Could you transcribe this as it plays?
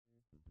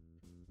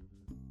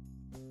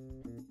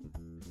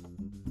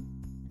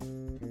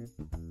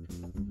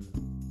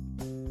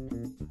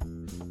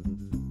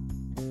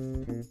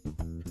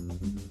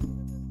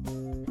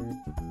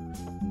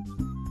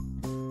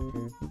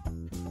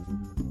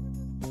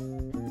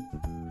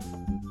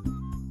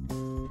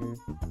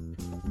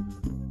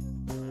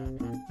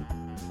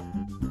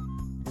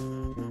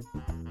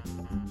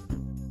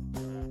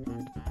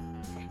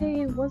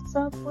Hey, what's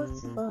up?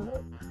 What's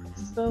up?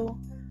 So,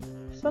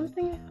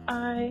 something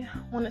I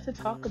wanted to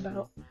talk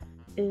about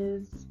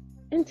is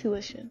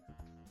intuition.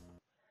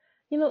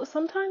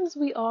 Sometimes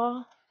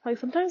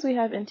sometimes we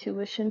have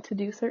intuition to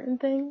do certain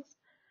things,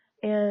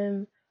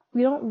 and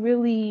we don't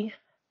really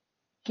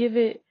give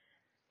it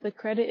the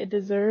credit it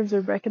deserves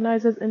or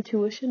recognize as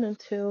intuition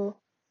until,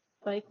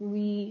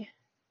 we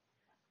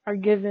are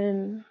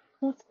given,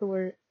 what's the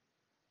word?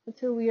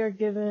 Until we are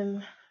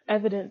given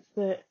evidence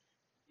that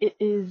it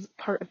is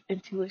part of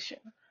intuition.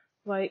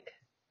 Like,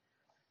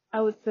 I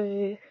would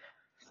say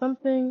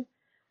something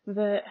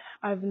that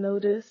I've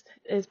noticed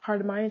as part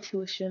of my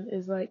intuition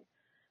is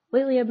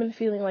lately I've been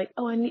feeling like,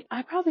 oh,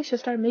 I probably should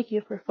start making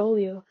a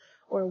portfolio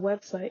or a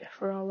website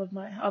for all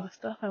the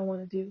stuff I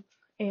want to do.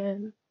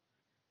 And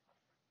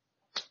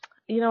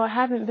I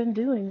haven't been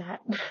doing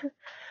that.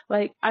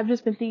 I've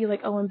just been thinking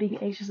oh, I'm being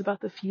anxious about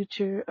the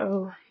future.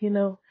 Oh,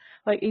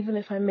 even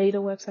if I made a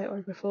website or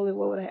a portfolio,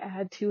 what would I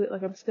add to it?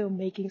 I'm still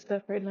making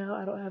stuff right now.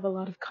 I don't have a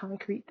lot of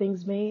concrete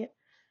things made.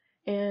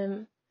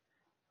 And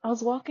I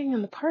was walking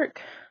in the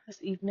park this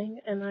evening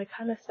and I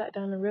kind of sat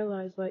down and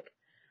realized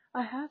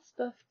I have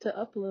stuff to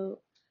upload,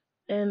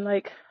 and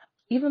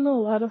even though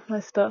a lot of my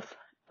stuff,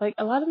 it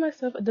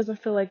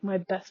doesn't feel like my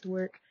best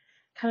work.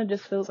 Kind of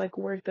just feels like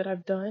work that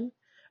I've done,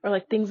 or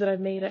things that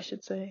I've made, I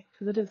should say,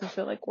 because it doesn't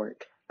feel like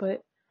work.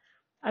 But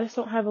I just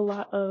don't have a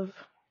lot of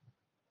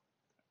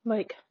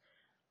like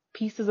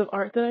pieces of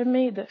art that I've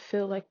made that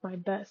feel like my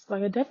best. I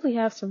definitely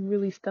have some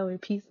really stellar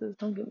pieces,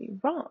 don't get me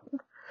wrong,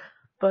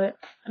 but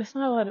I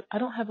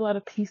don't have a lot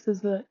of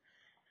pieces that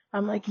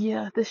I'm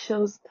yeah, this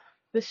shows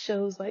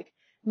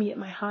me at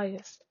my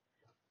highest.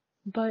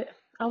 But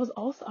I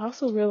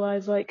also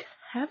realized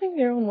having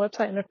your own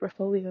website and a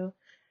portfolio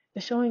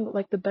is showing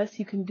the best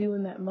you can do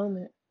in that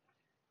moment.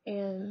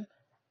 And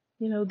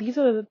these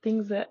are the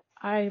things that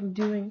I am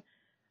doing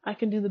I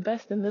can do the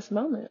best in this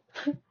moment.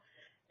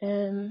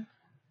 And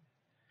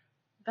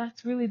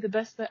that's really the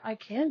best that I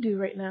can do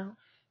right now.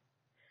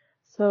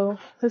 So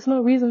there's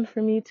no reason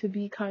for me to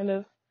be kind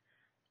of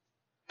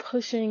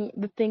pushing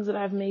the things that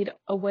I've made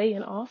away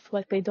and off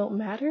like they don't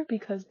matter,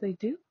 because they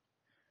do.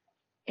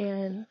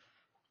 And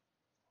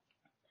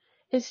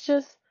it's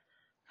just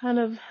kind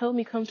of helped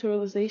me come to a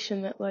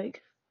realization that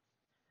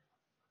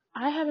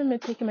I haven't been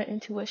taking my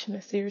intuition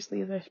as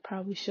seriously as I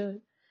probably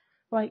should.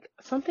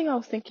 Something I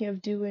was thinking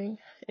of doing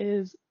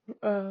is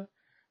uh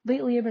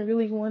lately I've been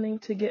really wanting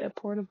to get a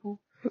portable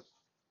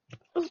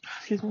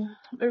excuse me.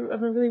 I've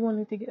been really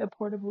wanting to get a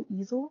portable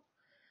easel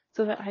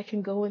so that I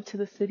can go into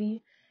the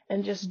city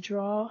and just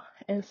draw,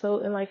 and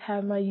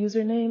have my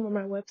username or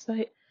my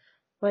website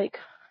like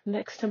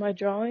next to my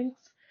drawings.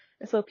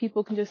 And so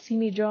people can just see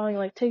me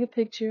drawing, take a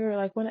picture,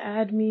 or want to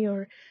add me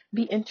or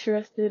be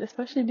interested,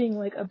 especially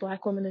being a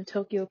black woman in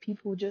Tokyo,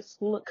 people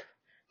just look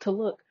to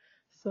look.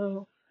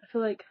 So I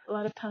feel like a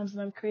lot of times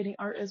when I'm creating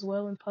art as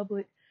well in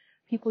public,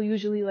 people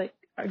usually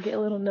get a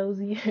little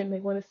nosy and they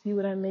want to see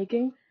what I'm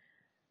making.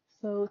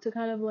 So to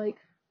kind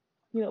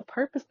of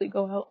purposely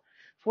go out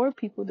for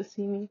people to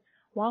see me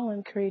while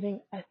I'm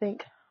creating, I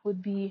think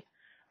would be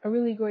a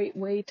really great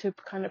way to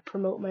kind of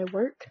promote my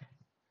work.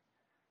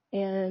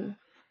 And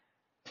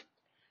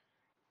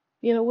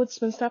what's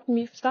been stopping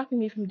me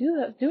from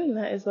doing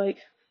that is if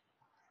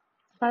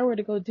I were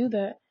to go do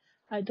that,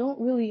 I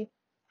don't really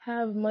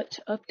have much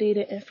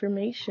updated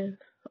information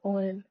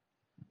on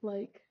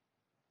like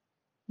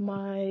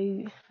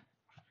my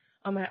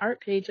on my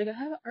art page. I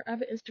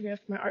have an Instagram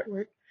for my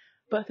artwork,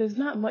 but there's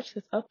not much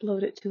that's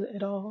uploaded to it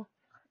at all.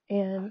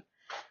 And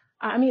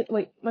I mean,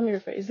 wait, let me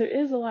rephrase. There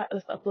is a lot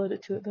that's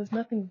uploaded to it. There's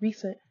nothing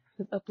recent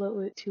that's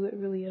uploaded to it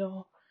really at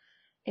all.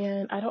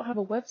 And I don't have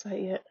a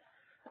website yet,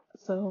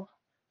 so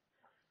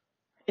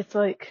it's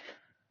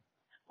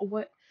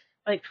what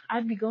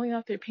I'd be going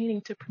out there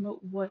painting to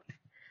promote what?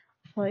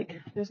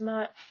 There's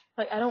not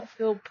I don't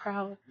feel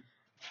proud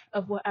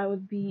of what I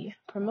would be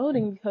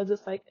promoting, because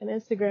it's an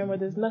Instagram where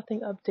there's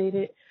nothing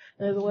updated and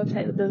there's a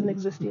website that doesn't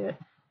exist yet.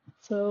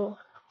 So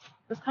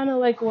it's kind of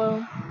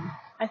well,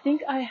 I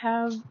think I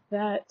have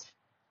that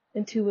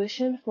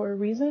intuition for a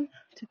reason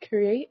to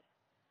create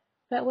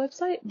that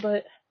website,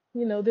 but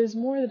there's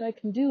more that I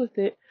can do with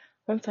it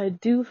once I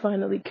do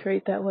finally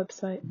create that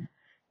website.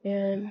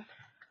 And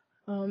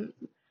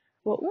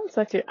well, one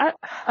second.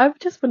 I've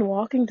just been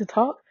walking to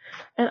talk,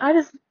 and I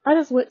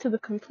just went to the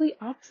complete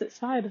opposite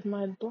side of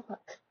my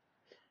block.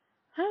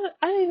 I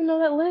didn't even know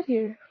that led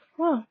here.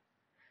 Wow,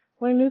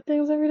 learn new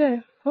things every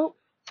day. Well,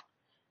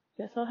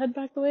 guess I'll head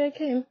back the way I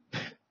came.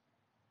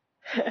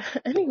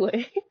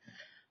 Anyway,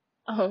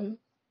 um,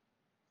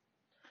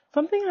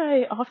 something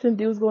I often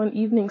do is go on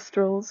evening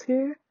strolls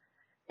here,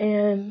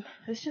 and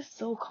it's just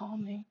so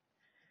calming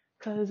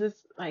because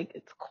it's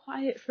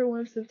quiet for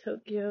once in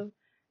Tokyo,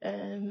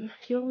 and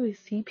you don't really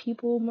see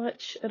people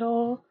much at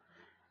all.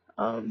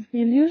 And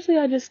usually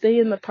I just stay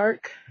in the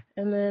park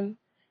and then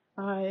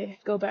I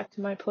go back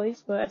to my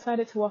place, but I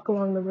decided to walk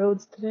along the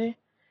roads today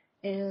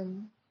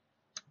and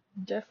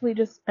definitely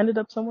just ended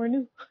up somewhere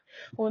new.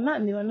 Well,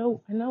 not new. I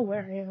know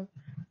where I am.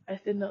 I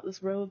just didn't know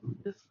this road,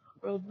 this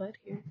road led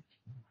here.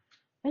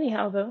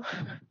 Anyhow, though,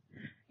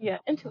 yeah,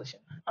 intuition.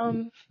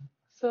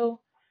 So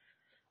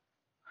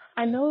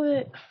I know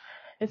that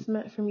it's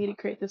meant for me to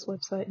create this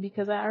website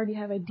because I already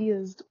have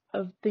ideas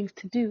of things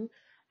to do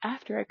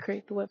after I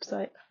create the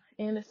website,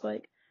 and it's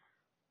like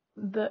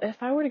the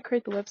if I were to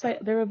create the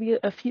website, there will be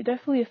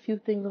definitely a few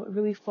things that would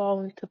really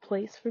fall into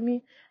place for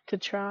me to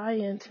try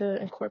and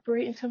to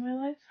incorporate into my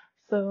life.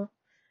 So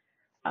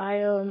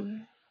I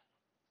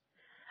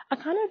I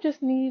kind of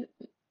just need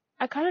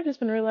I kind of just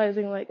been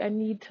realizing like I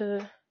need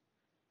to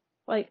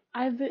like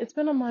it's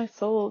been on my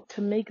soul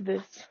to make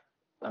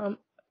um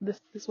this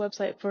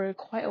website for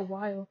quite a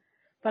while,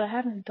 but I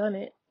haven't done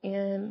it,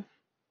 and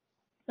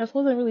I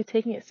wasn't really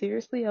taking it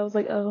seriously. I was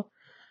like, oh,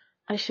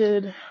 I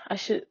should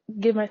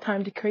give my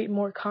time to create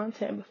more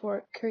content before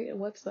I create a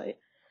website.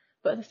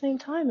 But at the same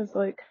time, it's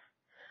like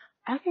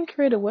I can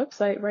create a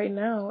website right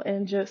now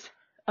and just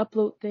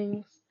upload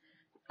things,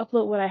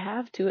 upload what I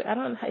have to it. I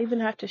don't even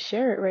have to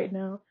share it right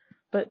now,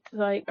 but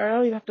like, or I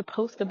don't even have to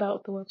post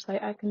about the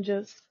website. I can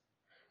just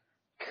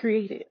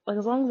create it. Like,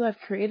 as long as I've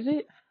created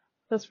it,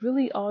 that's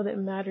really all that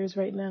matters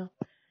right now.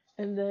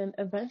 And then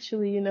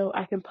eventually,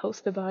 I can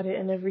post about it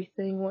and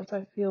everything once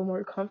I feel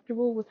more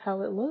comfortable with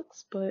how it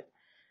looks. But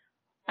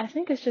I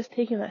think it's just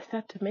taking that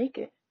step to make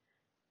it.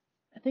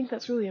 I think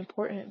that's really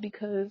important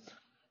because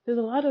there's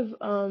a lot of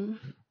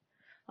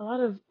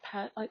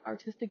like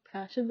artistic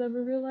passions I've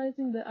been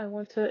realizing that I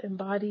want to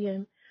embody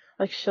and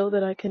like show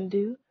that I can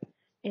do.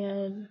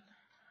 And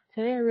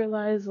today I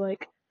realized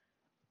like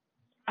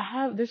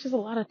there's just a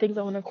lot of things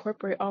I want to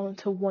incorporate all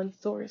into one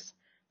source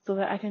so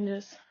that I can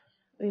just,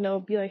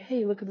 be like,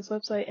 hey, look at this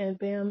website and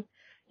bam,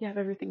 you have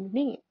everything you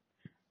need.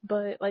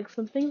 But like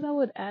some things I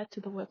would add to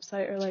the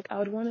website are like I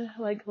would want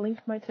to like link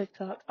my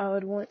TikTok. I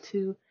would want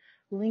to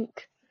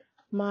link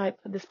I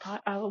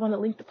would want to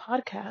link the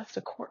podcast,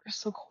 of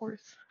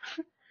course.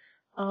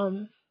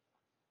 Um,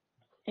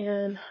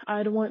 and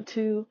I'd want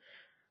to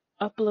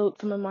upload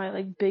some of my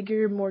like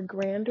bigger, more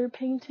grander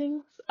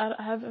paintings. I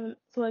haven't,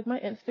 so like my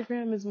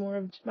Instagram is more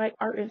of my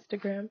art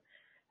Instagram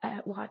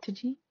at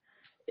Wataji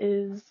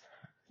is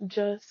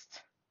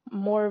just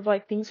more of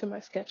like things from my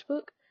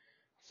sketchbook.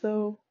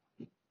 So,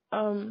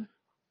 um,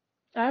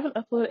 I haven't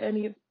uploaded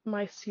any of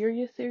my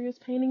serious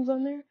paintings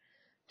on there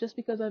just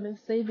because I've been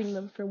saving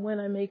them for when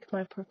I make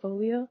my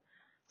portfolio.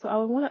 So I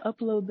would want to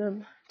upload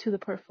them to the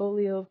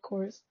portfolio, of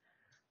course,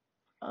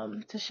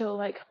 to show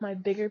like my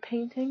bigger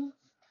paintings.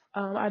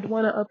 I'd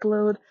want to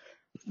upload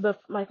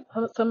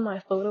some of my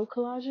photo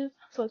collages.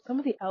 So like some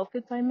of the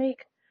outfits I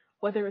make,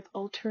 whether it's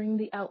altering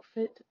the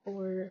outfit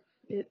or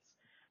it's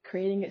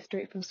creating it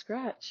straight from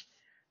scratch,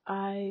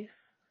 I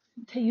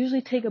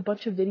usually take a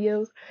bunch of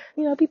videos,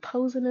 be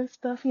posing and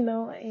stuff, and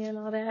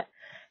all that.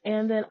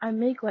 And then I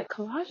make like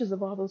collages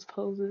of all those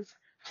poses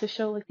to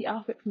show like the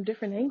outfit from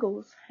different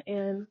angles.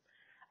 And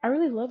I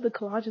really love the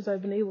collages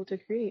I've been able to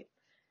create.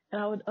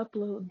 And I would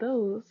upload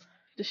those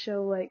to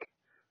show like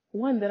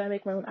one that I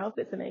make my own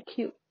outfits and they're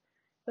cute.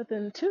 But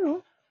then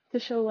two, to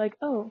show like,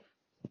 oh,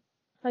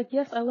 like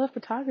yes, I love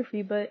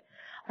photography, but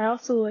I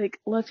also like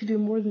love to do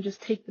more than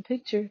just take the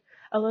picture.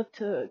 I love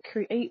to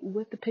create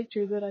with the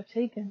pictures that I've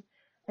taken,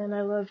 and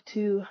I love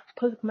to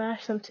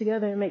mash them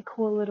together and make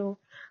cool little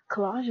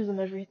collages and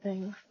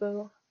everything.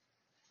 So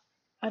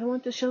I don't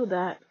want to show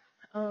that.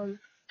 Um,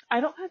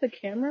 I don't have a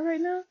camera right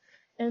now,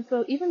 and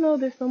so even though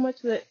there's so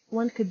much that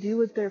one could do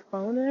with their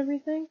phone and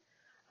everything,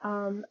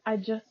 I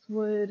just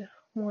would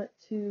want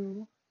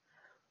to,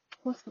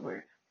 what's the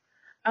word?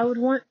 I would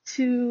want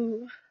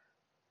to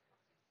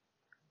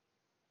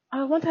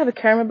I want to have a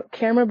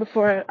camera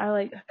before I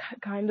like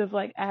kind of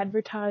like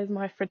advertise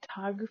my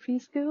photography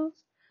skills.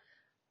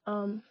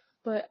 Um,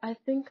 but I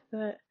think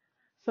that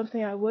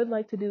something I would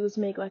like to do is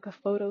make like a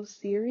photo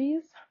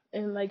series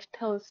and like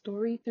tell a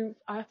story through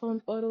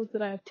iPhone photos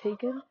that I've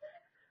taken.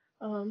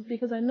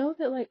 Because I know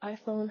that like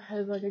iPhone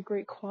has like a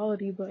great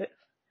quality, but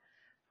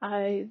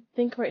I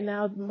think right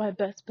now my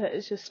best bet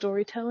is just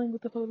storytelling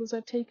with the photos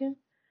I've taken,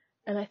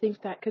 and I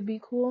think that could be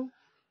cool.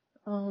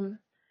 Um,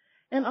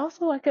 and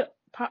also I could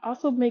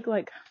also make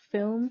like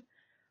film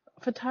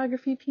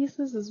photography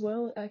pieces as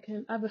well. I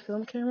have a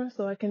film camera,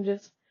 so I can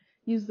just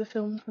use the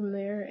film from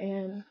there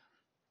and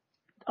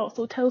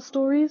also tell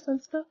stories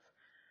and stuff.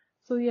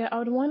 So yeah, I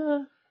would want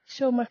to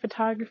show my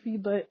photography,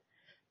 but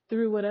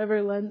through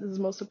whatever lens is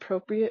most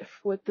appropriate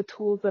with the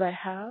tools that I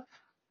have.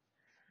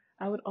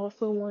 I would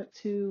also want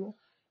to,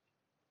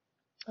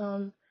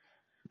 um,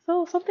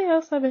 so something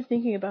else I've been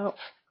thinking about,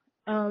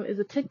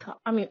 is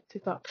TikTok,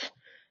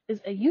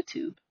 is a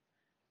YouTube.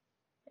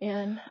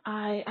 And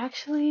I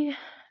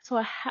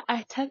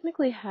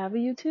technically have a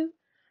YouTube,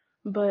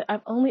 but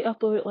I've only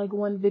uploaded like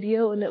one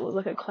video and it was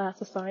like a class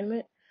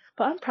assignment.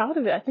 But I'm proud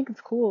of it. I think it's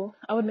cool.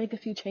 I would make a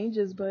few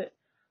changes, but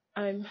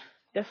I'm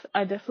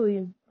I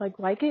definitely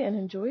like it and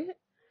enjoy it.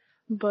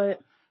 But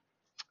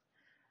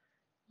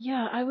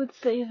yeah, I would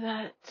say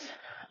that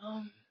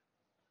um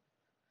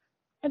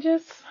I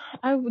just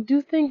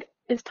do think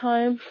it's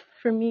time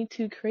for me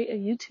to create a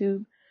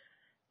YouTube.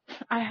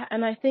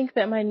 And I think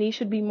that my niche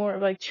should be more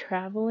of like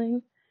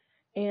traveling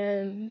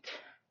and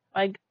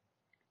like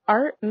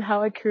art and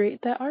how I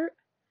create that art.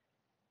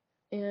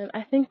 And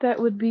I think that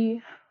would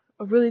be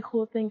a really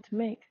cool thing to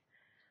make.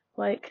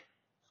 Like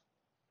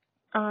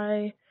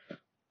I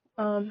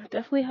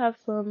definitely have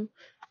some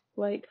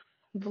like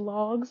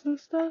vlogs and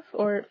stuff,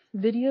 or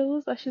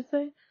videos I should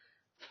say,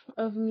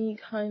 of me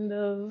kind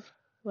of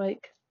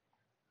like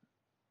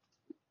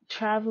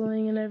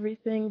traveling and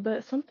everything,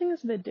 but something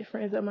that's a bit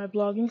different is that my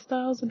blogging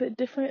style is a bit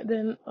different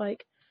than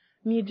like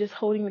me just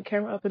holding the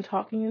camera up and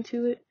talking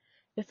into it.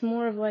 It's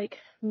more of like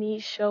me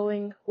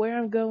showing where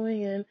I'm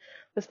going and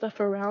the stuff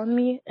around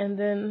me, and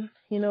then,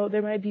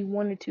 there might be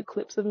one or two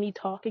clips of me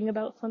talking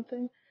about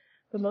something,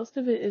 but most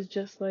of it is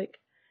just like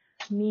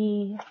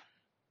me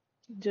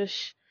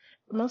just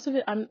most of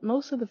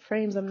the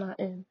frames I'm not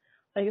in.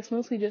 Like it's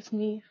mostly just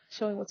me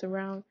showing what's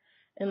around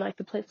and like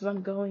the places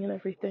I'm going and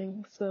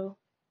everything. So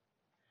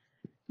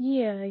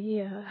yeah,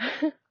 yeah.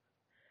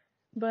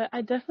 But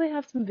I definitely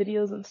have some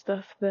videos and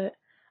stuff that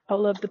I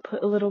would love to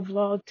put a little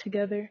vlog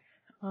together.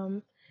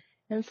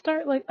 And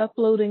start like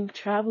uploading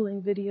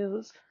traveling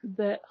videos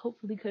that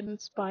hopefully could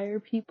inspire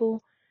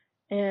people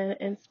and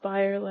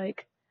inspire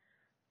like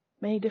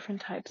many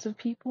different types of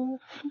people.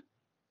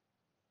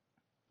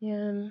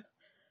 And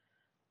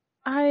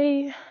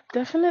I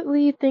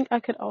definitely think I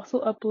could also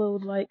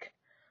upload like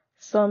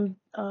some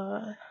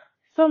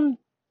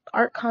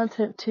art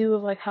content too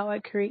of like how I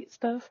create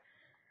stuff.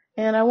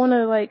 And I want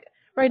to like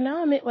right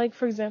now I'm like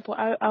for example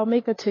I'll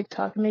make a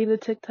TikTok. Maybe the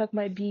TikTok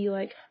might be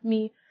like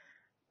me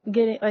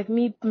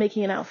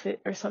making an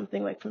outfit or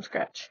something like from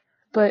scratch.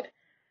 But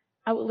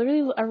I would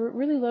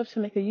really love to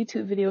make a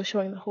YouTube video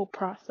showing the whole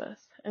process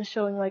and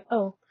showing like,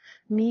 oh,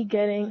 me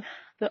getting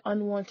the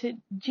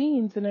unwanted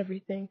jeans and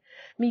everything,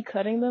 me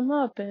cutting them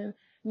up and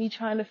me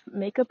trying to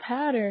make a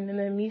pattern and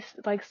then me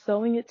like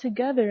sewing it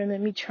together and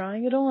then me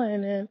trying it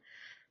on and,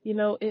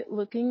 it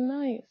looking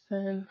nice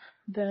and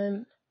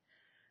then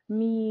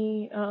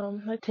me,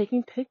 like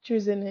taking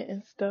pictures in it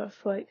and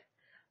stuff. Like,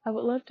 I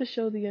would love to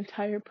show the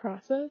entire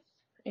process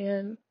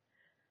and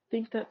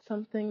think that's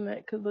something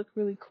that could look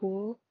really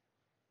cool.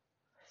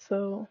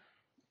 So,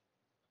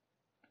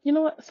 you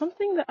know what?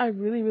 Something that I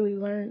really, really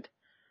learned,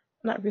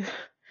 not really,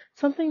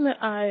 something that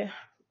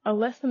a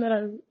lesson that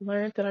I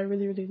learned that I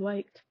really, really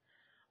liked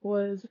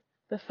was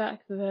the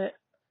fact that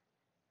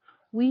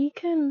we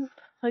can,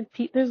 like,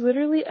 there's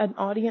literally an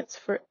audience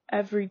for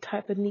every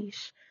type of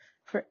niche,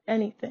 for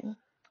anything.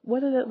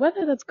 Whether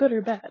that's good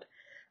or bad,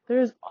 there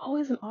is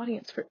always an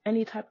audience for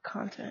any type of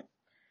content.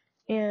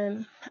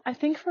 And I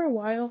think for a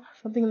while,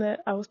 something that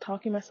I was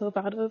talking myself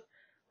out of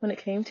when it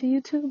came to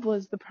YouTube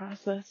was the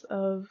process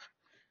of,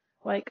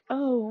 like,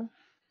 oh,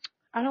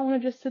 I don't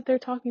want to just sit there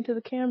talking to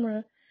the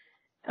camera.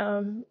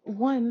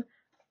 One,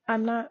 I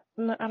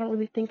don't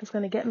really think it's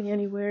going to get me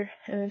anywhere.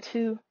 And then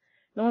two,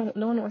 no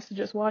one wants to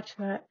just watch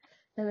that.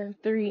 And then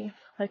three,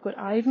 like, would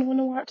I even want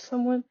to watch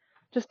someone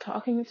just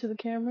talking into the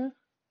camera?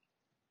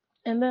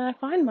 And then I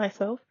find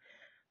myself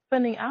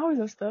spending hours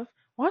and stuff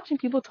watching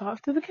people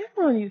talk to the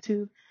camera on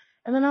YouTube.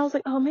 And then I was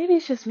like, oh, maybe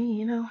it's just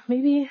me,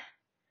 maybe,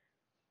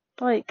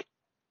 like,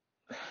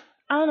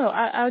 I don't know.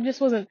 I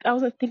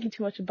wasn't thinking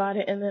too much about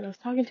it. And then I was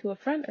talking to a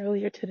friend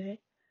earlier today,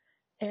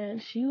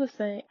 and she was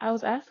saying,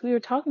 we were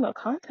talking about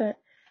content,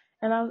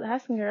 and I was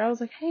asking her, I was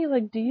like, hey,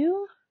 like, do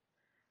you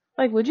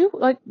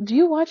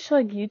watch,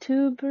 like,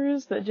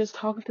 YouTubers that just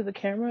talk to the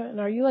camera, and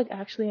are you, like,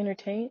 actually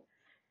entertained?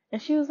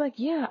 And she was like,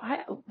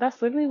 yeah,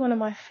 that's literally one of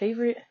my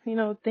favorite,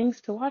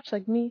 things to watch,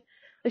 like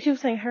she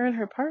was saying her and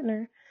her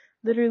partner,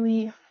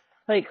 literally,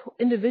 like,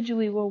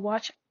 individually will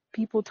watch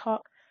people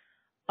talk,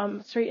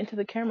 straight into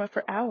the camera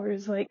for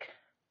hours, like,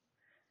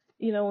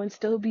 and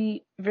still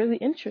be really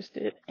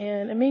interested,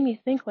 and it made me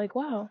think, like,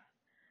 wow,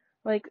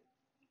 like,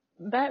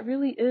 that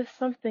really is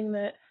something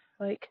that,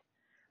 like,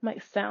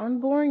 might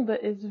sound boring,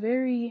 but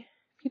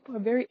people are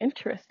very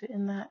interested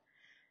in that.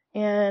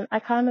 And I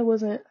kind of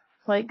wasn't,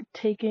 like,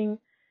 taking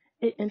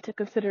it into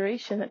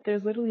consideration that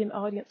there's literally an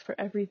audience for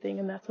everything.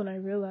 And that's when I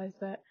realized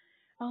that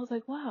I was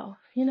like, wow,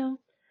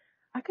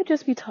 I could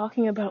just be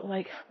talking about,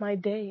 like, my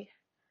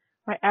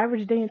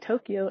average day in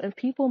Tokyo, and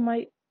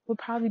would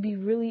probably be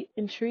really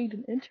intrigued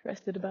and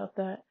interested about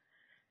that.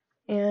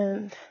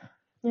 And,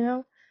 you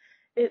know,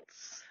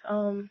 it's,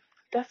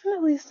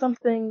 definitely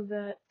something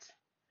that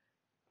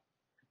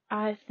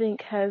I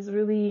think has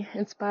really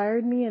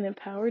inspired me and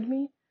empowered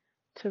me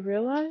to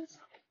realize,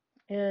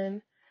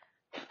 and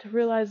to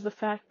realize the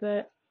fact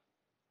that,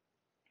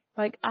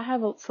 like,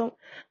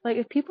 like,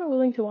 if people are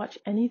willing to watch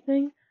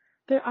anything,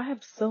 I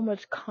have so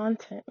much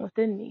content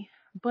within me.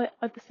 But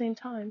at the same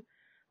time,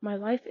 my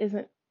life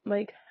isn't,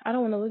 like, I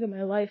don't want to look at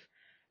my life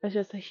as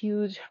just a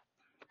huge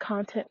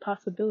content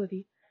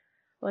possibility.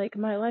 Like,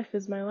 my life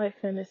is my life,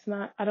 and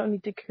I don't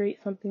need to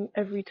create something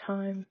every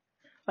time,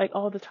 like,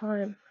 all the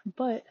time.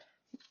 But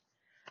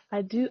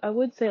I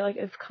would say, like,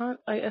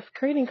 if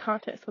creating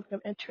content is something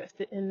I'm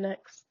interested in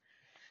next,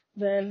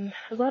 then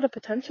there's a lot of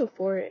potential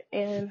for it,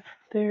 and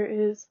there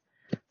is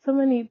so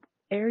many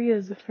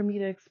areas for me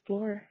to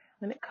explore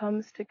when it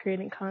comes to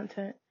creating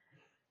content.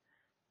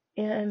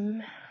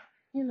 And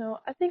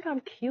I think I'm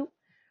cute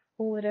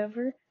or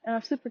whatever, and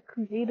I'm super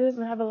creative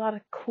and I have a lot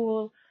of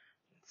cool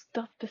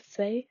stuff to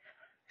say.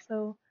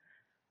 So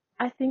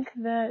I think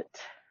that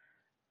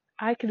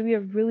I could be a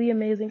really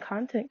amazing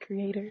content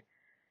creator,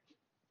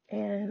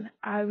 and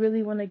I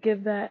really want to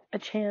give that a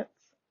chance.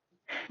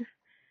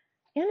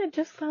 And it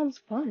just sounds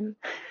fun.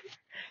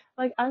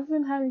 Like, I've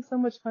been having so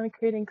much fun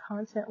creating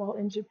content while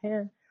in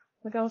Japan.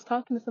 Like, I was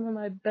talking to some of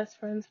my best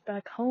friends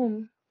back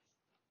home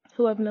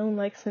who I've known,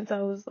 like,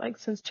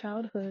 since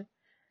childhood.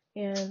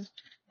 And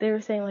they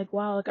were saying, like,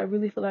 wow, like, I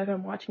really feel like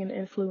I'm watching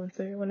an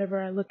influencer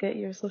whenever I look at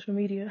your social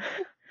media.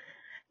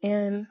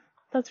 And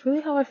that's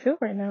really how I feel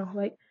right now.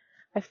 Like,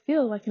 I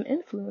feel like an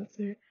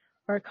influencer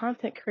or a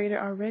content creator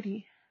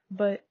already.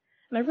 But,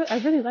 and I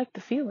really like the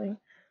feeling.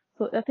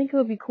 So I think it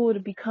would be cool to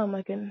become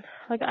like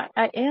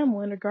I am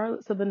one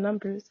regardless of the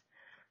numbers.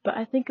 But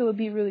I think it would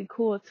be really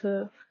cool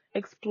to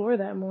explore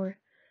that more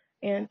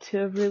and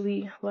to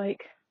really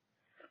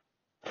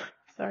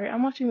sorry,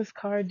 I'm watching this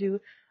car do a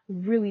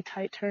really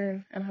tight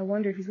turn and I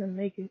wonder if he's gonna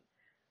make it.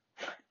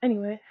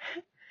 Anyway,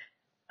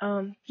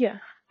 yeah,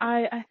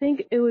 I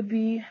think it would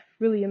be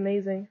really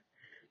amazing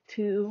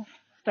to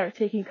start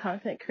taking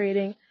content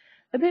creating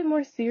a bit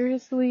more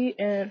seriously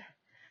and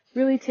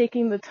really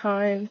taking the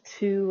time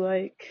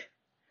to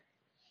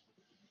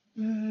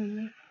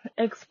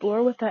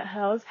explore what that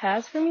house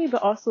has for me,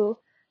 but also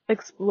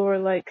explore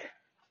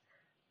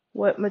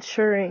what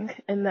maturing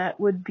in that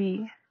would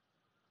be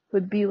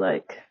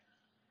like.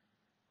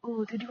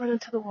 Oh, did you run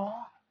into the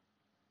wall?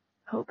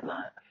 Hope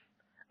not.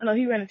 Oh no,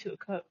 he ran into a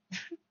cup.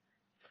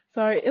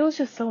 Sorry, it was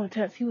just so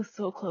intense. He was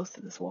so close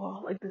to this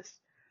wall, like this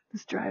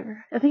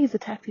driver. I think he's a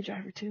taxi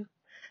driver too.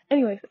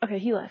 Anyways, okay,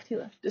 he left.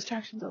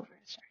 Distraction's over.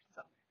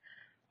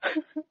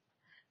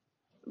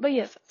 But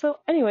yes, so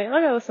anyway,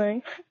 like I was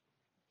saying,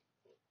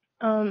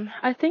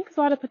 I think there's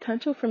a lot of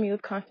potential for me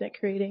with content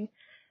creating,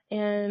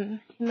 and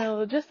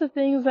just the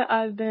things that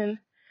I've been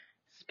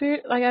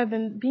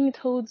being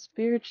told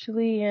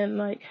spiritually, and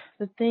like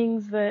the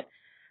things that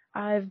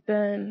I've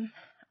been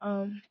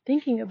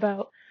thinking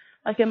about,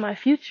 like in my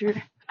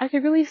future, I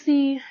could really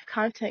see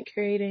content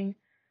creating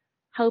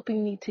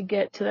helping me to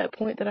get to that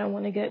point that I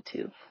want to get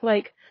to.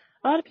 Like,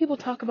 a lot of people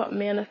talk about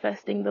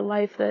manifesting the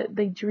life that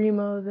they dream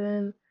of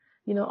and,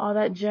 all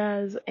that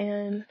jazz.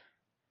 And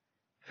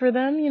for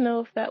them,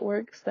 if that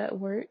works, that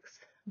works.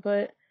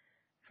 But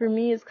for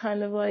me, it's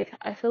kind of like,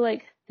 I feel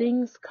like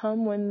things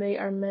come when they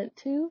are meant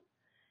to.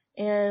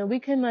 And we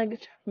can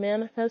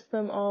manifest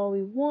them all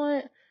we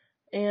want,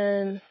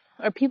 or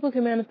people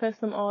can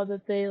manifest them all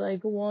that they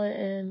want,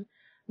 and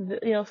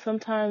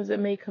sometimes it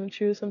may come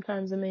true,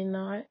 sometimes it may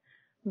not.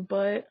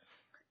 But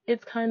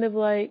it's kind of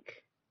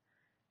like,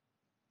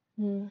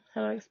 how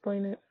do I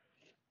explain it?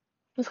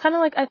 It's kind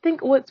of like, I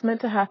think what's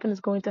meant to happen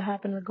is going to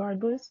happen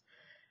regardless.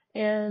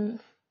 And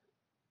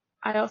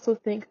I also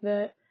think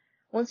that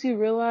once you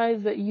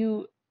realize that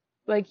you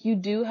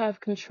do have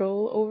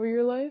control over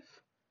your life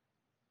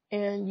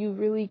and you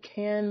really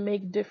can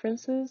make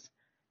differences,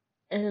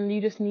 and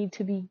you just need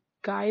to be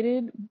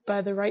guided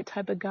by the right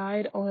type of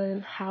guide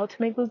on how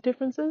to make those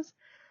differences.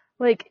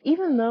 Like,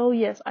 even though,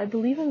 yes, I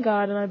believe in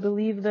God and I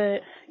believe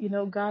that,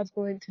 God's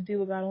going to do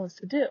what God wants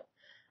to do.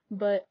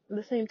 But at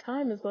the same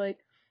time, it's like,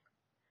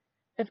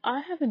 if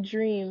I have a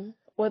dream,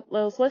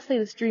 let's say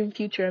this dream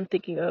future I'm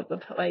thinking of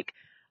like,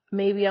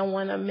 maybe I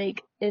want to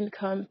make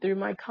income through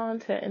my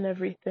content and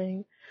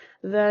everything,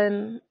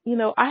 then,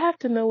 I have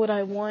to know what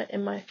I want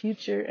in my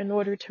future in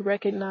order to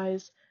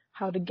recognize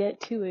how to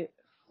get to it.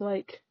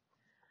 Like,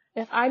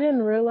 if I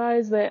didn't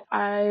realize that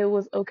I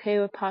was okay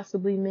with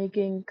possibly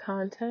making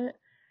content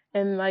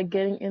and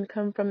getting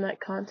income from that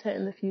content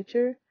in the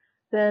future,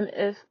 then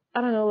if, I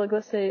don't know,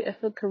 let's say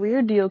if a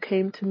career deal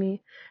came to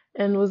me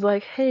and was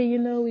like, hey,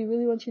 we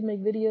really want you to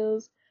make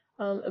videos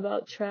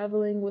about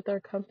traveling with our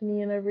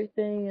company and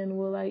everything, and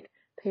we'll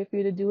pay for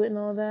you to do it and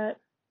all that,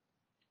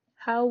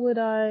 how would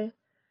I,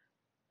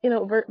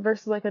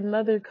 versus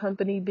another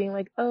company being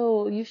like,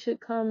 oh, you should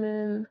come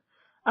and,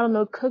 I don't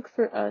know, cook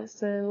for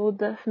us and we'll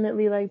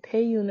definitely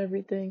pay you and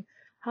everything.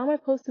 How am I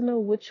supposed to know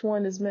which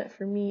one is meant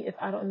for me if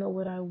I don't know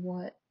what I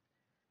want?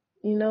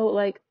 You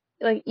know,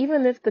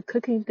 even if the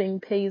cooking thing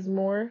pays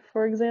more,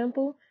 for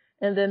example,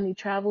 and then the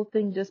travel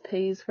thing just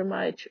pays for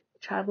my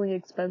traveling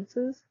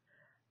expenses,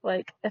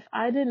 if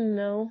I didn't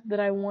know that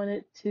I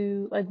wanted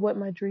to, what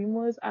my dream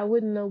was, I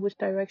wouldn't know which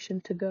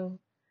direction to go.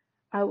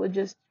 I would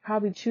just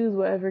probably choose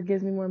whatever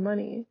gives me more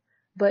money.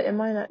 But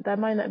that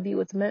might not be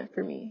what's meant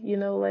for me.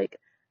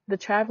 The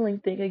traveling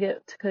thing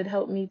could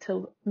help me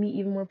to meet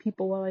even more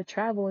people while I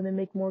travel and then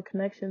make more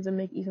connections and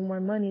make even more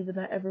money than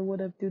I ever would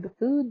have through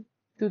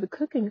the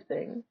cooking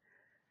thing.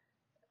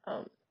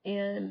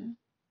 And,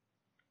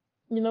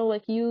 and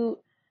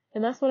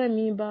that's what I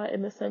mean by,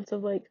 in the sense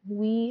of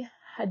we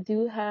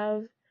do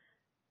have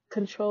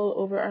control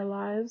over our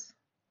lives,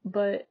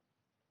 but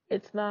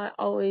it's not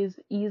always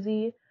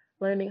easy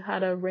learning how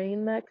to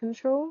rein that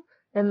control.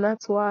 And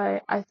that's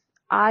why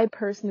I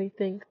personally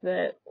think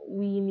that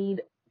we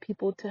need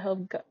people to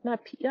help,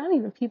 not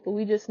even people,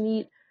 we just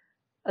need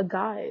a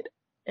guide.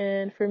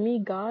 And for me,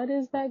 God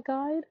is that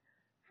guide.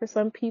 For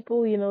some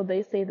people,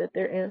 they say that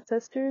their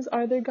ancestors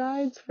are their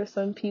guides. For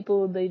some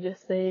people, they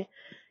just say,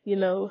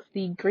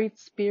 the Great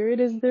Spirit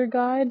is their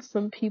guide.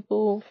 Some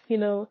people,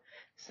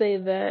 say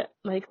that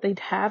like they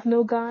have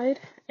no guide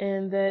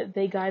and that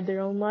they guide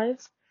their own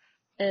lives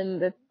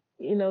and that,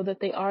 that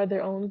they are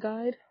their own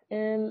guide.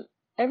 And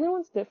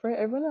everyone's different.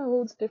 Everyone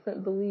holds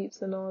different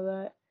beliefs and all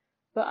that.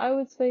 But I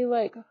would say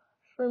like,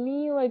 for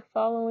me, like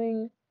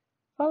following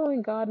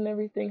God and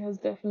everything has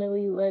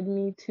definitely led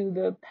me to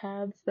the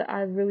paths that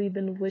I've really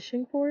been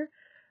wishing for.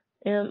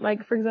 And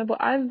like, for example,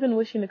 I've been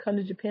wishing to come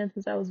to Japan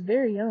since I was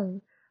very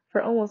young,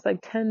 for almost like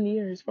 10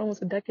 years, for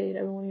almost a decade.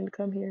 I've been wanting to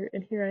come here,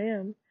 and here I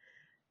am.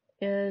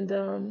 And,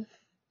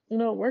 it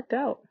worked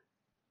out.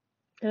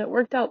 And it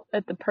worked out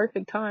at the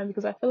perfect time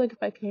because I feel like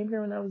if I came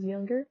here when I was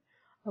younger,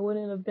 I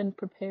wouldn't have been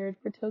prepared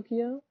for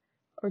Tokyo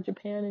or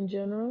Japan in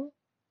general.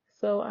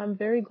 So I'm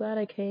very glad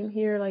I came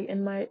here like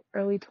in my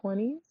early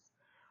 20s.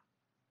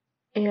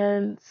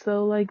 And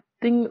so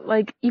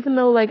even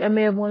though like I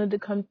may have wanted to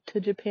come to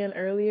Japan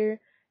earlier,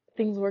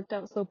 things worked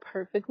out so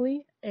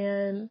perfectly.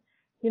 And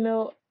you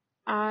know,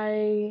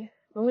 the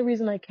only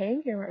reason I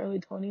came here in my early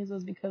 20s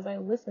was because I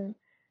listened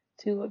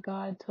to what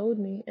God told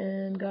me,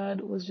 and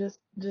God was just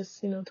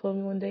told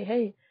me one day,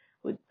 "Hey,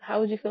 how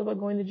would you feel about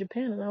going to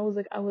Japan?" And I was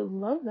like, "I would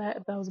love that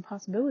if that was a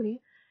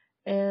possibility."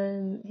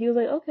 And he was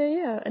like, "Okay,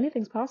 yeah,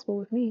 anything's possible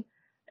with me."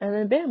 And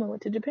then bam, I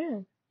went to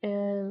Japan.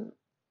 And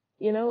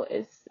you know,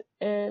 it's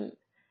and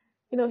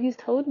he's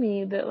told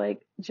me that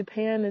like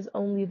Japan is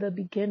only the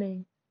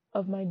beginning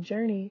of my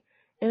journey.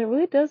 And it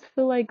really does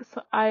feel like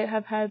I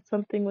have had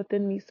something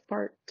within me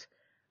sparked.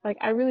 Like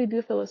I really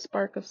do feel a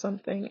spark of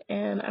something.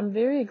 And I'm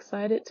very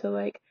excited to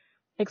like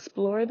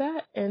explore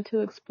that and to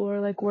explore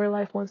like where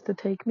life wants to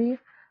take me.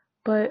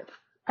 But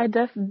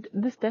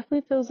this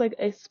definitely feels like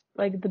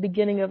like the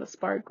beginning of a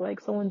spark,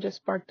 like someone just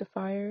sparked a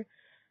fire,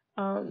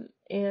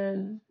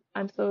 and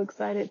I'm so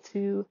excited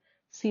to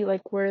see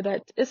like where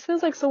that it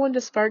feels like someone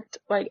just sparked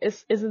like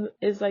is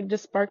like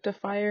just sparked a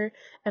fire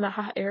and a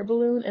hot air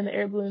balloon, and the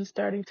air balloon's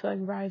starting to like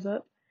rise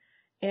up,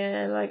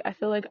 and like I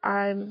feel like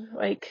I'm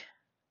like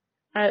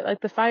I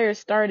like the fire is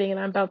starting and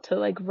I'm about to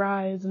like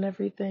rise and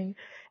everything.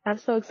 I'm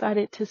so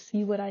excited to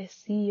see what I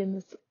see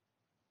in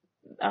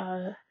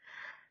uh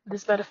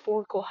this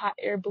metaphorical hot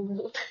air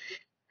balloon.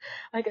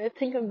 Like I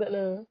think I'm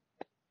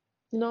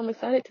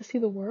excited to see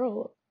the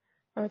world.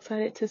 I'm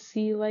excited to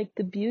see like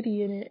the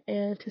beauty in it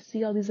and to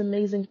see all these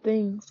amazing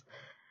things.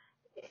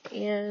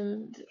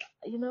 And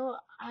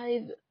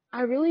I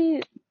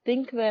really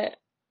think that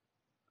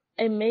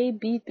it may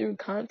be through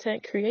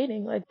content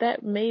creating. Like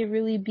that may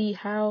really be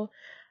how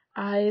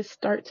I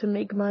start to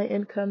make my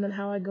income and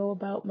how I go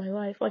about my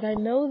life. Like I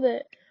know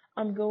that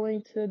I'm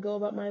going to go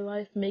about my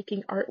life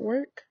making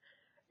artwork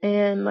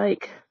and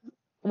like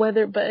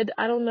but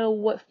I don't know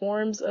what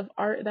forms of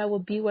art that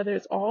would be, whether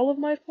it's all of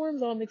my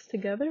forms all mixed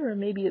together, or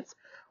maybe it's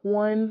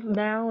one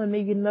now and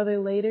maybe another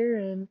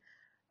later,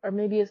 or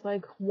maybe it's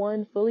like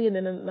one fully and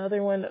then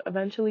another one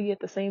eventually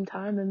at the same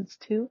time, and it's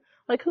two.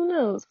 Like, who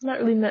knows? It's not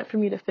really meant for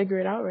me to figure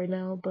it out right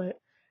now, but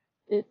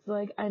it's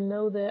like I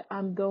know that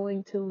I'm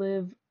going to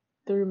live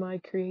through my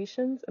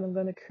creations and I'm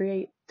going to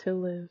create to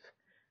live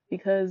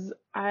because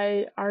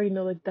I already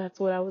know like that's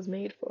what I was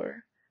made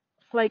for.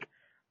 Like,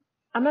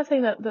 I'm not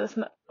saying that that's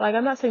not like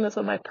I'm not saying that's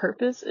what my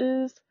purpose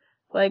is.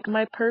 Like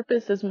my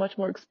purpose is much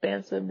more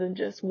expansive than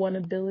just one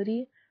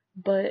ability,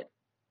 but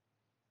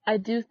I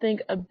do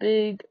think a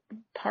big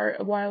part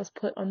of why I was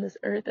put on this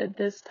earth at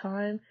this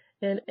time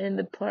and in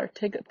the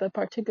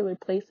particular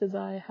places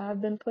I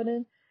have been put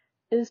in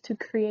is to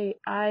create.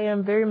 I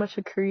am very much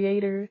a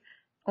creator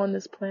on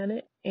this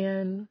planet,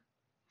 and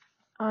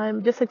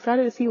I'm just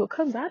excited to see what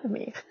comes out of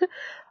me,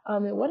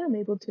 and what I'm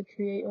able to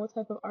create and what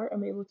type of art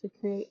I'm able to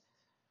create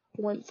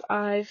once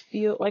I'm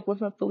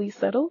fully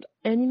settled.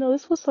 And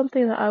this was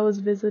something that I was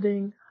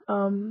visiting,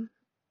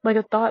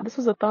 this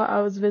was a thought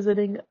I was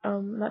visiting,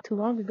 not too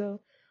long ago,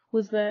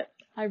 was that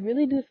I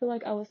really do feel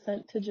like I was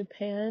sent to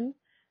Japan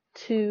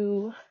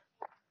to,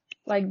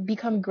 like,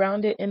 become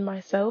grounded in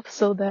myself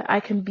so that I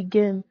can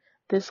begin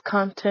this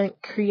content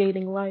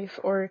creating life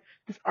or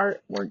this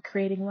artwork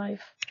creating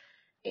life.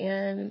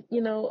 And,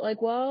 like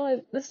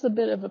this is a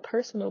bit of a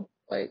personal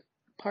like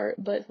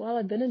part, but while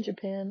I've been in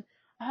Japan,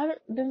 I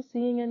haven't been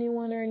seeing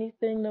anyone or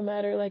anything, no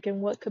matter like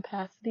in what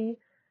capacity,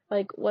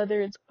 like whether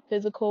it's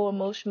physical,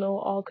 emotional,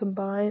 all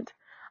combined.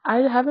 I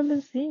haven't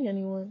been seeing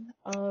anyone.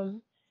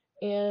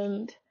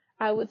 And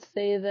I would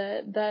say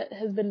that that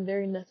has been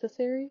very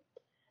necessary.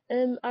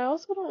 And I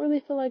also don't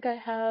really feel like I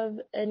have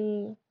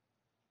any.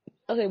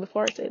 Okay,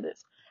 before I say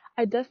this,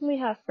 I definitely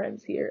have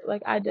friends here.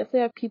 Like, I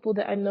definitely have people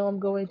that I know I'm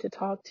going to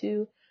talk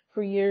to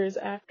for years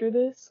after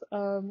this,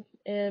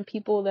 and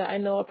people that I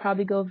know I'll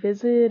probably go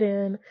visit,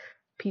 and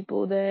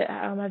people that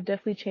I've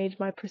definitely changed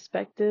my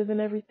perspective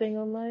and everything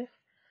on life.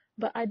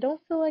 But I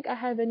don't feel like I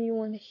have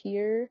anyone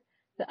here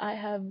that I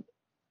have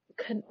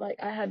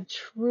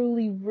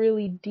truly,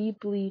 really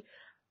deeply,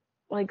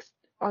 like,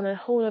 on a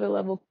whole other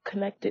level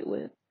connected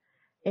with.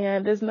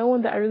 And there's no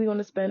one that I really want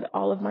to spend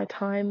all of my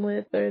time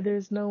with, or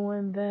there's no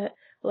one that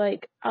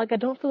I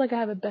don't feel like I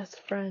have a best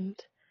friend.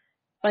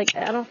 Like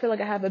I don't feel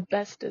like I have a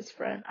bestest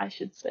friend, I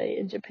should say,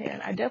 in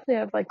Japan. I definitely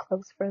have like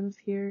close friends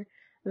here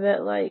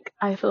that like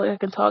I feel like I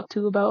can talk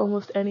to about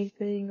almost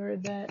anything, or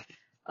that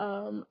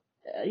um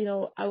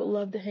I would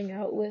love to hang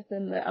out with,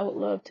 and that I would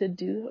love to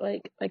do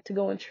like to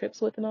go on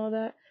trips with and all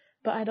that.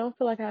 But I don't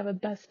feel like I have a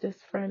bestest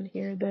friend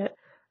here that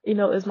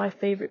is my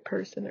favorite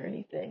person or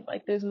anything.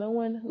 Like there's no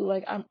one who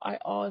like I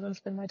always want to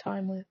spend my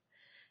time with.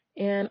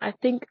 And I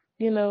think,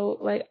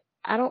 like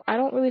I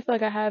don't really feel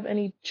like I have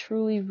any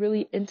truly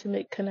really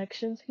intimate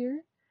connections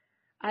here.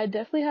 I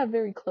definitely have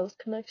very close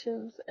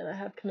connections, and I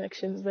have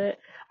connections that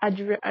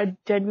I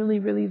genuinely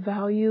really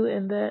value,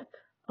 and that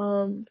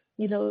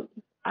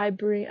I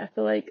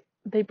feel like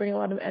they bring a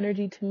lot of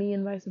energy to me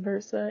and vice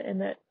versa, and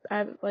that I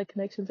have like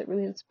connections that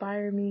really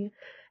inspire me,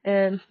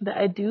 and that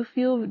I do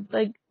feel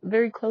like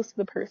very close to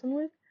the person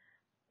with.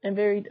 And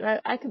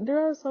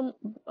there are some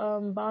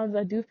bonds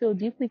I do feel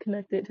deeply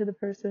connected to the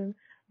person,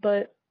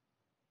 but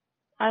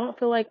I don't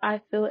feel like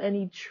I feel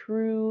any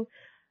true,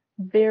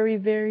 very,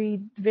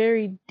 very,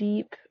 very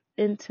deep,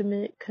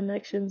 intimate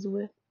connections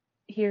with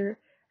here.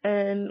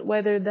 And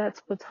whether that's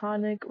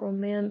platonic,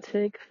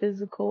 romantic,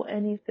 physical,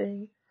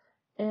 anything.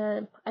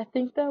 And I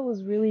think that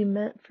was really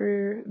meant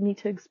for me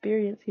to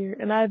experience here.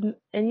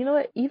 And you know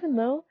what? Even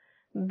though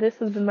this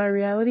has been my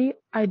reality,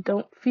 I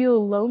don't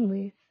feel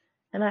lonely.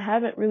 And I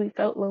haven't really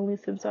felt lonely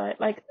since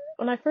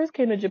when I first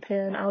came to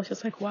Japan, I was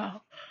just like,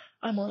 wow,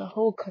 I'm on a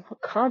whole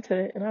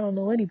continent and I don't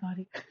know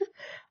anybody.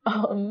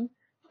 Um,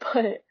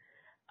 but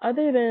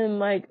other than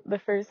like the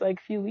first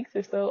like few weeks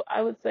or so,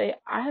 I would say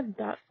I have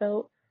not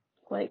felt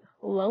like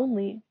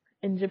lonely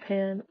in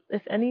Japan.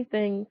 If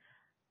anything,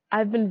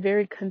 I've been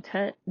very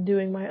content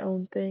doing my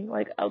own thing.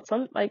 I've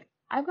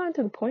gotten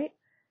to the point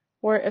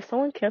where if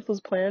someone cancels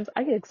plans,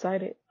 I get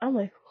excited. I'm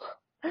like,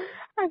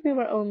 I can do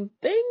my own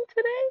thing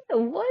today.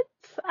 What?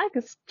 I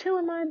can chill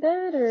in my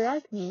bed, or I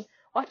can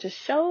watch a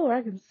show, or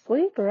I can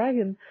sleep, or I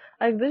can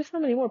like. There's so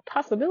many more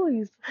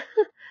possibilities.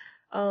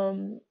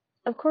 um,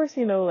 of course,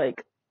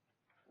 like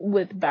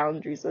with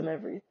boundaries and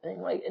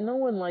everything. Like, and no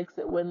one likes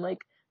it when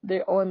like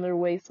they're on their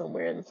way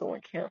somewhere and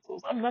someone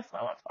cancels. I mean, that's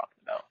not what I'm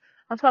talking about.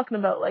 I'm talking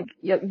about like,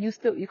 yeah,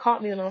 you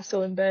caught me and I'm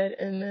still in bed,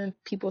 and then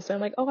people say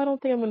like, oh, I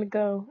don't think I'm gonna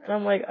go, and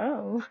I'm like,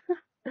 oh,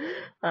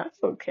 that's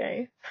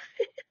okay.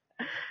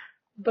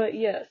 But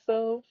yeah,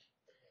 so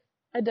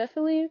I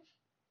definitely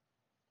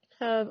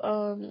have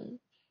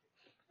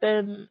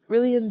been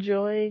really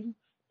enjoying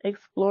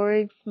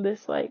exploring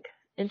this like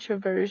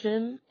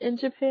introversion in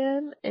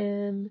Japan,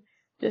 and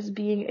just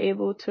being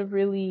able to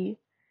really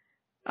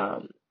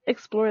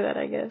explore that,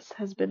 I guess,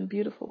 has been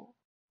beautiful.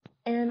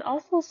 And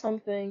also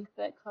something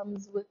that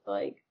comes with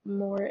like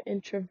more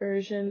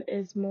introversion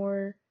is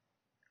more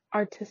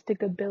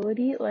artistic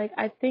ability. Like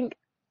I think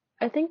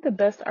the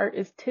best art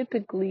is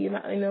typically, and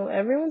I know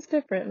everyone's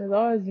different, there's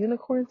always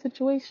unicorn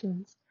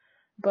situations,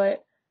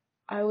 but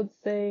I would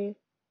say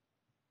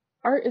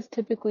art is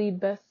typically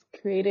best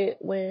created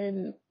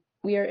when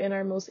we are in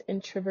our most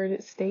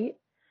introverted state,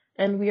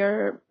 and we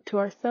are to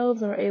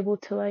ourselves and are able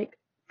to like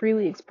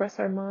freely express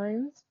our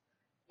minds.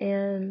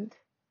 And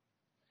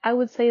I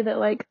would say that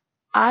like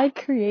I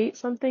create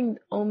something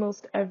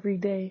almost every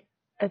day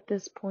at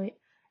this point.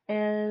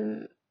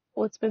 And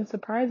what's been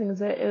surprising is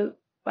that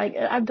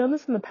I've done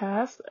this in the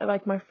past,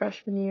 like my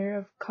freshman year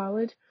of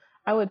college,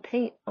 I would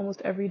paint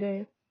almost every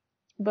day.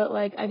 But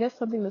like I guess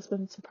something that's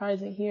been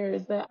surprising here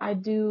is that I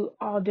do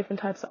all different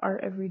types of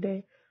art every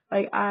day.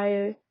 Like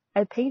I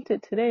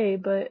painted today,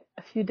 but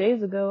a few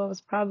days ago I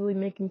was probably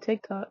making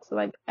TikToks,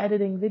 like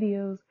editing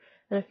videos,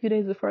 and a few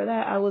days before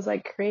that I was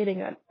like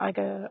creating a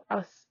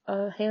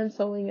hand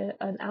sewing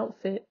an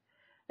outfit,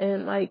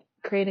 and like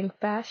creating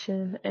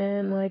fashion,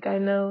 and like I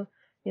know,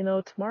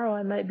 tomorrow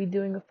I might be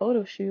doing a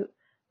photo shoot,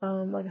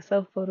 like a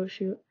self photo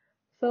shoot.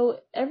 So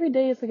every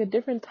day is like a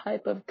different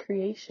type of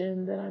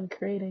creation that I'm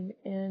creating.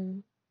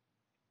 And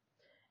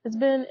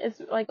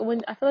it's like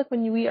when I feel like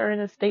when we are in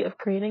a state of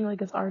creating,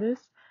 like as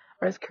artists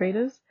or as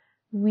creatives,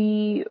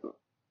 we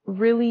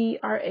really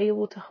are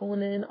able to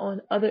hone in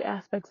on other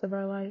aspects of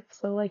our life.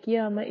 So like,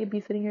 yeah, I might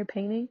be sitting here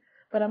painting,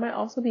 but I might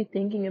also be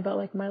thinking about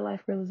like my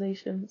life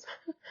realizations,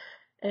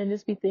 and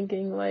just be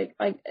thinking like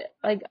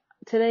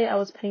today I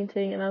was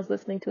painting and I was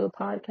listening to a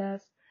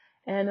podcast,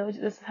 and it was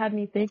just had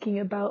me thinking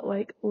about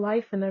like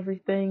life and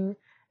everything.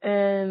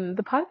 And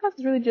the podcast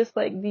is really just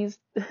like these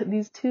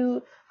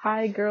two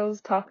high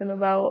girls talking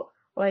about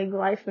like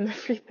life and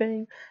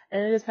everything,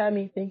 and it just had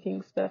me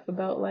thinking stuff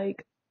about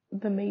like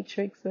the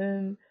Matrix,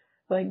 and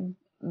like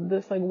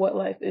this like what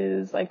life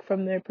is like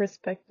from their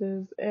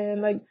perspectives.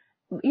 And like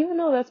even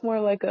though that's more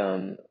like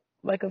a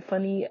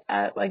funny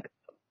at like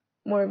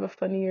more of a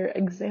funnier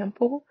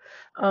example.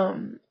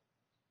 Um,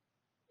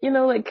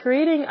 like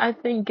creating, I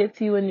think,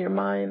 gets you in your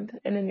mind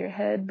and in your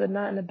head, but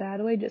not in a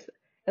bad way. Just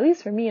at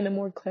least for me, in a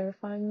more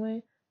clarifying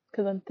way,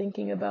 because I'm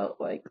thinking about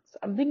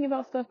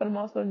stuff, but I'm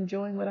also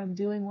enjoying what I'm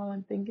doing while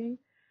I'm thinking.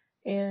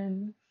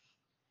 And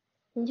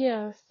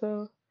yeah,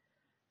 so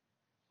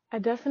I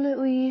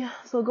definitely,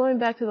 so going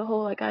back to the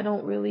whole, like, I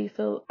don't really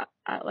feel,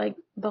 like,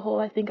 the whole,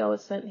 I think I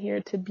was sent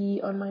here to be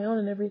on my own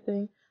and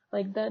everything,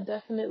 like, that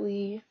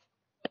definitely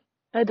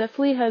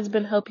has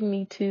been helping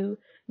me to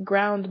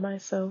ground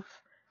myself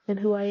in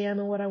who I am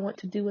and what I want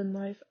to do in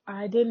life.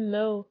 I didn't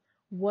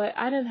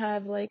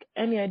have, like,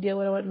 any idea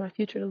what I want my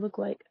future to look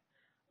like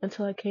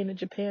until I came to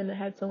Japan and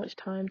had so much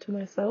time to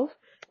myself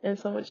and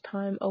so much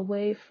time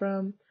away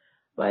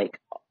like,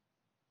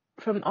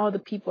 from all the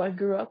people I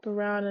grew up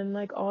around and,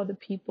 like, all the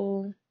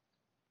people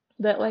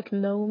that, like,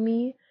 know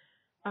me.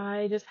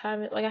 I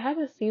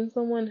haven't seen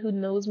someone who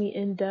knows me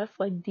in depth,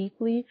 like,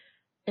 deeply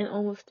in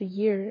almost a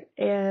year.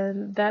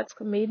 And that's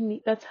made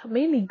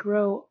me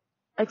grow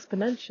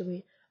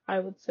exponentially, I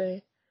would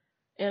say.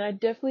 And I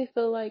definitely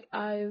feel like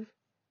I've,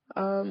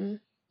 um,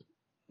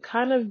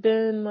 kind of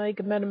been like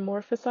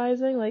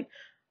metamorphosizing. Like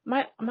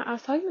I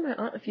was talking to my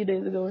aunt a few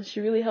days ago and she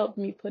really helped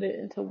me put it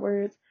into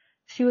words.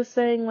 She was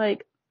saying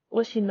like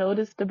what she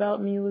noticed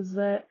about me was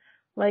that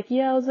like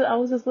yeah, I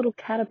was this little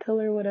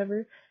caterpillar or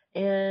whatever,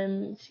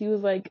 and she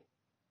was like,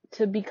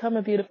 to become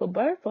a beautiful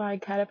butterfly,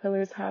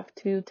 caterpillars have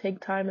to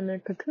take time in their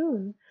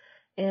cocoon,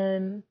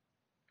 and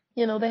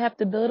they have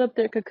to build up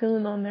their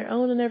cocoon on their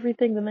own and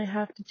everything, then they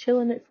have to chill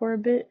in it for a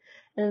bit,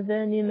 and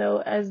then,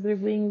 as their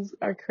wings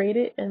are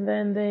created, and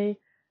then they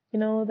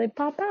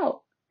pop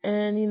out.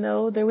 And,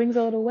 their wings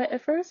are a little wet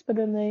at first, but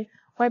then they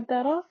wipe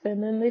that off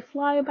and then they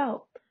fly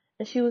about.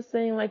 And she was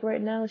saying like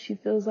right now she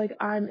feels like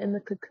I'm in the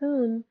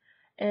cocoon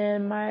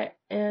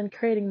and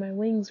creating my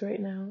wings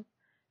right now.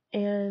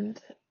 And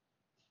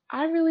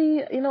I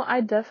really,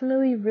 I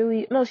definitely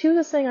really, no, she was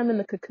just saying I'm in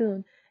the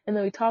cocoon. And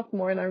then we talked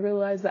more and I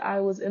realized that I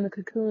was in the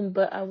cocoon,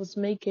 but I'm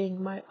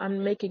making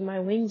my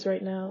wings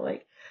right now.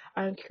 Like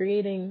I'm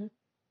creating,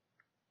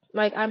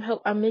 like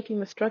I'm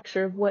making the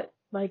structure of what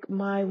like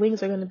my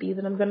wings are going to be.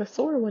 That I'm going to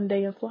soar one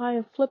day and fly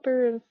and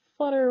flipper and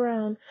flutter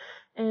around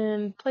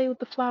and play with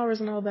the flowers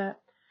and all that.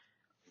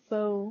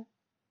 So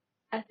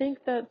I think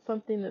that's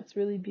something that's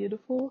really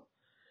beautiful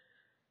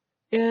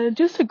and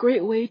just a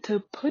great way to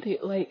put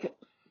it. Like,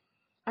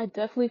 I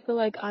definitely feel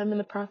like I'm in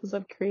the process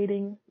of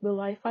creating the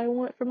life I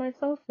want for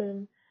myself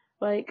and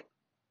like,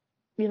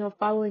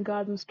 following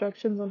God's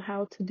instructions on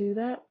how to do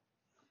that.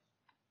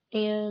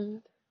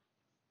 And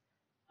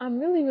I'm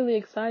really, really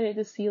excited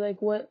to see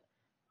like what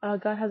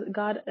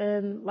God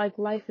and like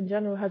life in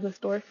general has in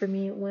store for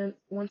me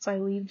once I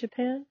leave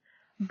Japan.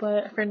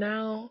 But for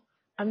now,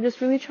 I'm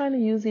just really trying to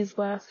use these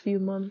last few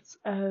months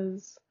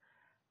as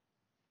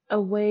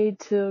a way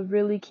to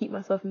really keep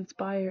myself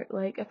inspired.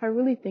 Like if I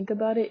really think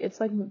about it, it's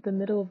like the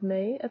middle of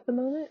May at the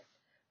moment.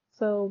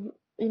 So,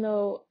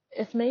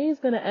 if May is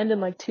gonna end in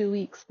like 2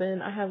 weeks,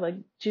 then I have like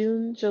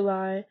June,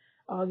 July,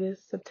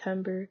 August,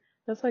 September.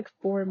 That's like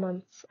 4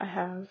 months I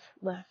have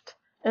left.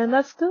 And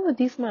that's still a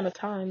decent amount of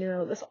time,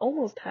 that's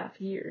almost half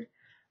a year.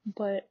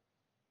 But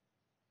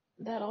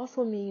that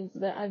also means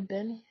that I've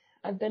been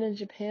in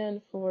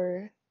Japan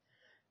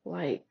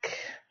like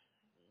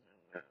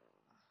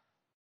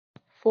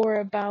for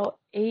about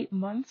 8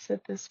 months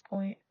at this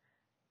point.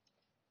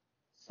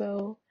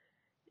 So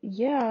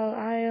yeah,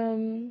 I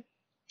don't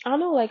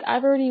know, like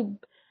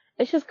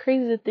it's just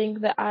crazy to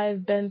think that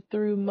I've been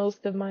through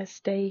most of my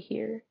stay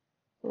here.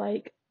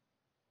 Like,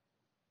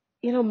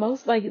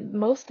 most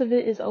of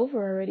it is over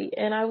already.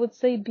 And I would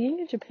say being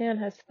in Japan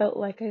has felt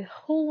like a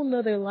whole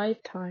nother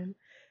lifetime.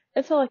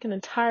 It felt like an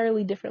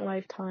entirely different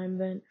lifetime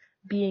than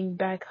being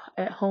back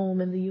at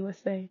home in the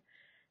USA.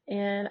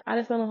 And I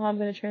just don't know how I'm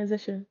gonna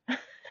transition.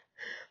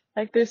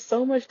 Like there's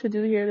so much to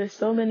do here. There's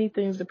so many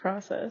things to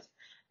process.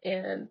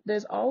 And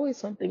there's always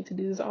something to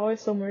do. There's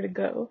always somewhere to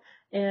go.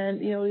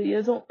 And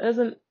you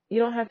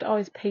don't have to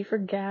always pay for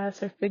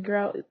gas or figure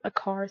out a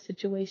car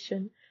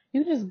situation.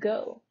 You just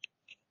go.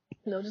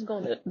 Just go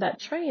on that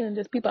train and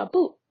just beep bop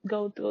boop.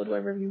 Go to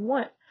wherever you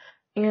want.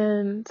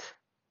 And,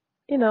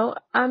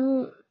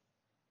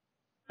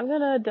 I'm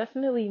gonna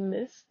definitely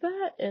miss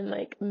that and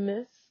like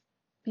miss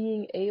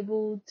being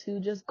able to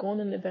just go on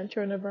an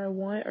adventure whenever I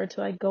want or to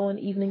like go on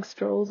evening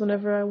strolls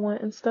whenever I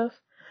want and stuff.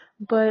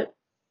 But,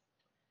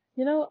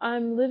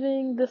 I'm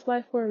living this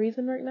life for a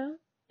reason right now.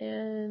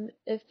 And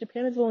if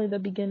Japan is only the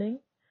beginning,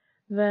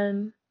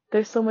 then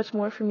there's so much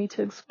more for me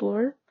to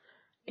explore.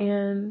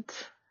 And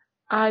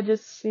I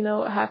just,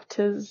 have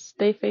to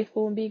stay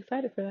faithful and be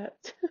excited for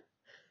that.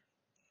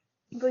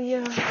 But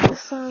yeah,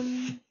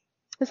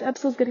 this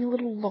episode's getting a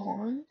little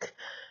long.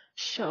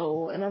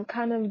 And I'm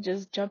kind of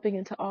just jumping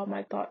into all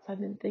my thoughts I've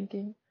been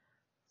thinking.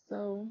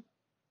 So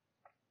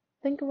I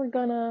think we're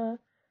gonna,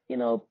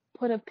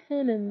 put a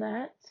pin in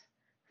that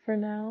for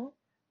now.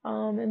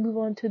 And move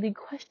on to the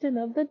question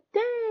of the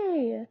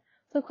day.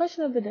 So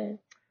question of the day.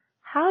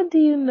 How do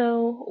you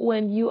know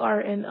when you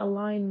are in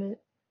alignment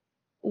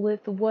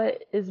with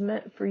what is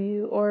meant for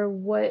you or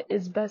what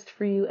is best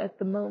for you at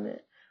the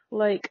moment?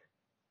 Like,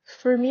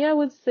 for me, I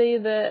would say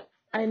that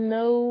I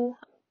know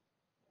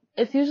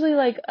it's usually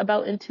like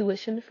about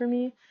intuition for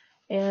me,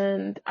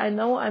 and I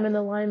know I'm in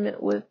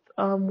alignment with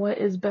what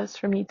is best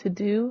for me to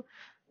do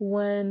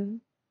when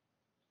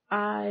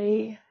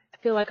I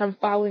feel like I'm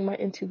following my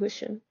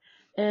intuition.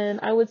 And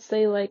I would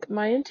say like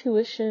my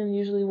intuition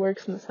usually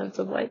works in the sense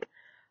of like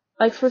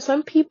for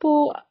some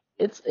people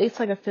it's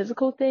like a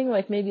physical thing,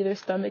 like maybe their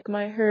stomach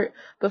might hurt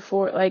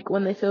before like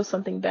when they feel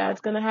something bad's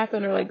gonna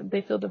happen, or like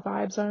they feel the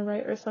vibes aren't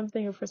right or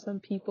something. Or for some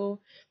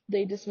people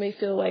they just may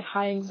feel like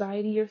high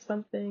anxiety or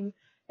something,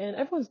 and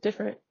everyone's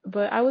different.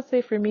 But I would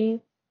say for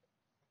me,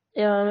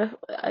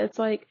 it's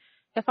like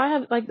if I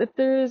have like if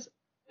there's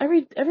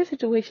every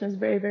situation is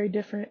very very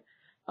different.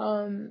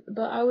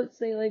 But I would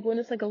say like when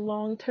it's like a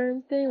long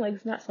term thing, like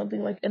it's not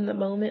something like in the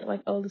moment,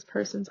 like oh this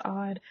person's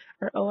odd,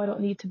 or oh I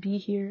don't need to be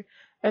here.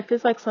 If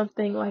it's like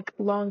something like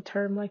long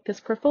term, like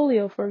this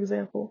portfolio for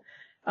example,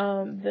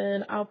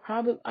 then I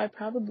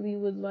probably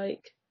would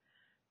like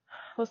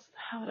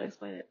how would I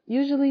explain it?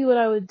 Usually what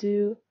I would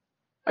do,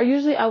 or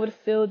usually I would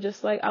feel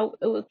just like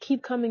it would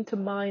keep coming to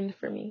mind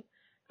for me.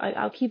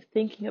 I'll keep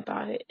thinking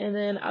about it, and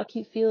then I'll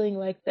keep feeling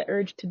like the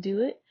urge to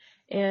do it.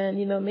 And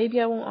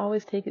maybe I won't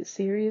always take it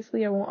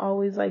seriously. I won't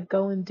always like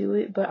go and do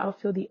it, but I'll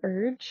feel the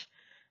urge.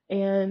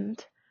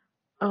 And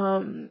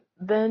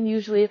then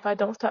usually if I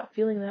don't stop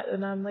feeling that,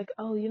 then I'm like,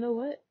 oh, you know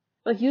what?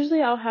 Like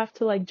usually I'll have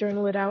to like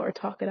journal it out or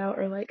talk it out,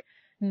 or like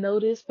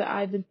notice that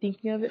I've been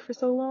thinking of it for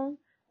so long,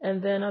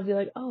 and then I'll be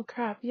like, oh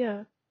crap,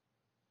 yeah,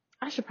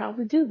 I should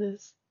probably do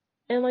this.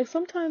 And like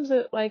sometimes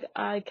like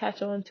I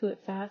catch on to it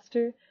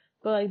faster,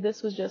 but like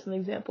this was just an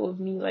example of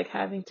me like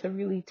having to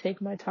really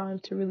take my time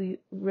to really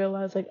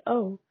realize like,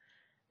 oh,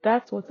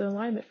 that's what's in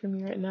alignment for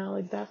me right now.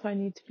 Like that's what I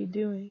need to be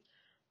doing.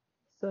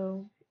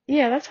 So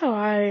yeah, that's how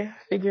I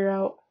figure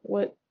out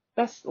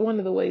that's one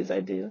of the ways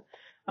I do.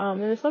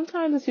 And then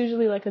sometimes it's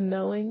usually like a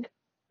knowing,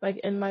 like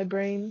in my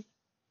brain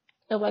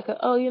of like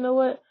oh, you know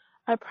what?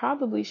 I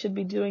probably should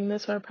be doing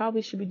this, or I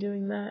probably should be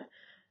doing that.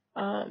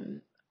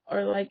 um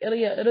or like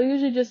it'll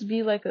usually just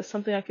be like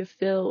something I could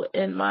feel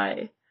in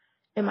my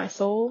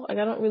soul. Like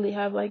I don't really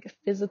have like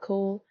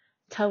physical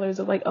tellers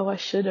of like, oh, I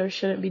should or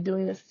shouldn't be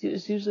doing this.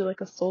 It's usually like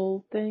a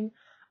soul thing,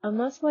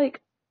 unless like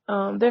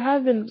there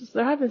have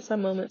been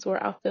some moments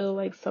where I'll feel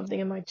like something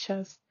in my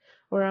chest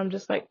where I'm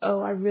just like, oh,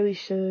 I really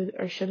should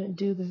or shouldn't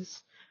do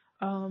this.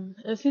 And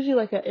it's usually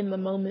like a in the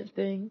moment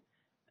thing,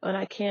 and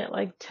I can't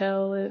like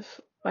tell if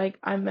like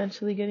I'm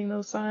mentally getting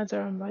those signs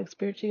or I'm like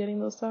spiritually getting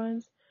those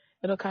signs.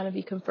 It'll kind of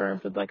be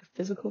confirmed with like a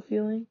physical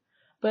feeling,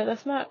 but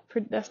that's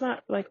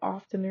not like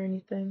often or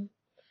anything.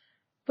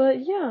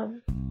 But yeah.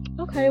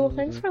 Okay, well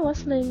thanks for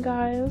listening,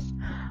 guys.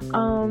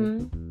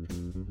 Um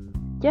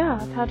yeah,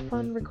 I've had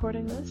fun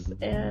recording this,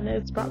 and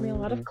it's brought me a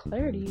lot of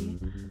clarity.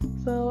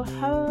 So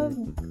have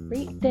a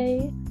great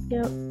day.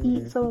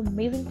 Eat some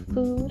amazing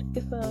food,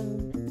 get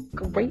some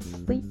great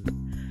sleep,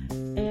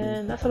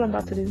 and that's what I'm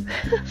about to do.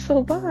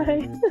 So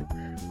bye.